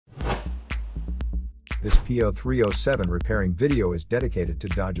This P0307 repairing video is dedicated to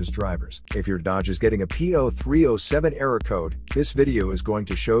Dodge's drivers. If your Dodge is getting a P0307 error code, this video is going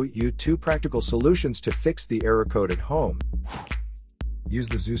to show you 2 practical solutions to fix the error code at home. Use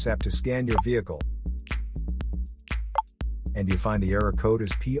the Zeus app to scan your vehicle, and you find the error code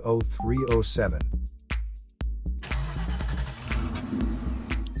is P0307.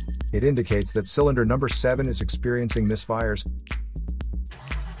 It indicates that cylinder number 7 is experiencing misfires.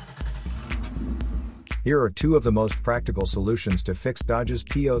 Here are 2 of the most practical solutions to fix Dodge's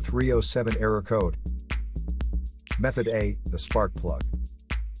P0307 error code. Method A, the spark plug.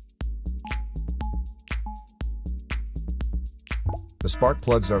 The spark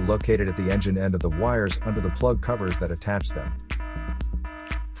plugs are located at the engine end of the wires under the plug covers that attach them.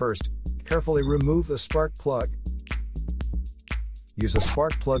 First, carefully remove the spark plug. Use a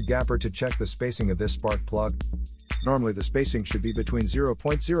spark plug gapper to check the spacing of this spark plug. Normally the spacing should be between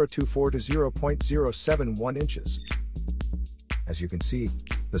 0.024 to 0.071 inches. As you can see,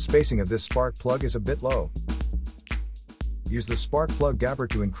 the spacing of this spark plug is a bit low. Use the spark plug gapper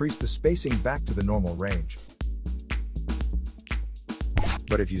to increase the spacing back to the normal range.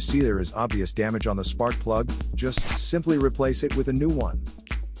 But if you see there is obvious damage on the spark plug, just simply replace it with a new one.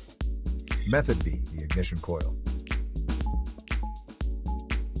 Method B, the ignition coil.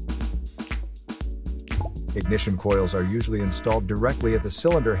 Ignition coils are usually installed directly at the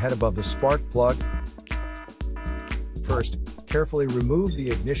cylinder head above the spark plug. First, carefully remove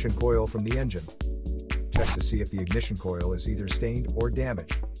the ignition coil from the engine. Check to see if the ignition coil is either stained or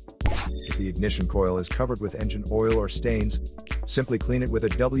damaged. If the ignition coil is covered with engine oil or stains, simply clean it with a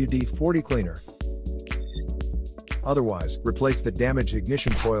WD-40 cleaner. Otherwise, replace the damaged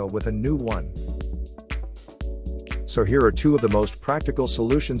ignition coil with a new one. So here are 2 of the most practical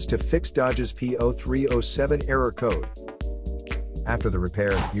solutions to fix Dodge's P0307 error code. After the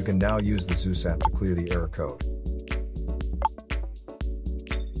repair, you can now use the Zeus app to clear the error code.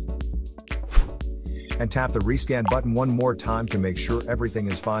 And tap the rescan button one more time to make sure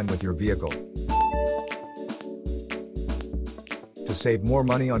everything is fine with your vehicle. To save more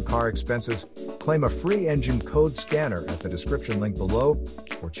money on car expenses, claim a free engine code scanner at the description link below,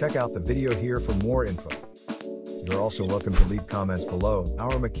 or check out the video here for more info. You're also welcome to leave comments below.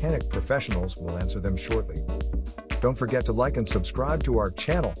 Our mechanic professionals will answer them shortly. Don't forget to like and subscribe to our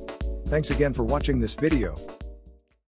channel. Thanks again for watching this video.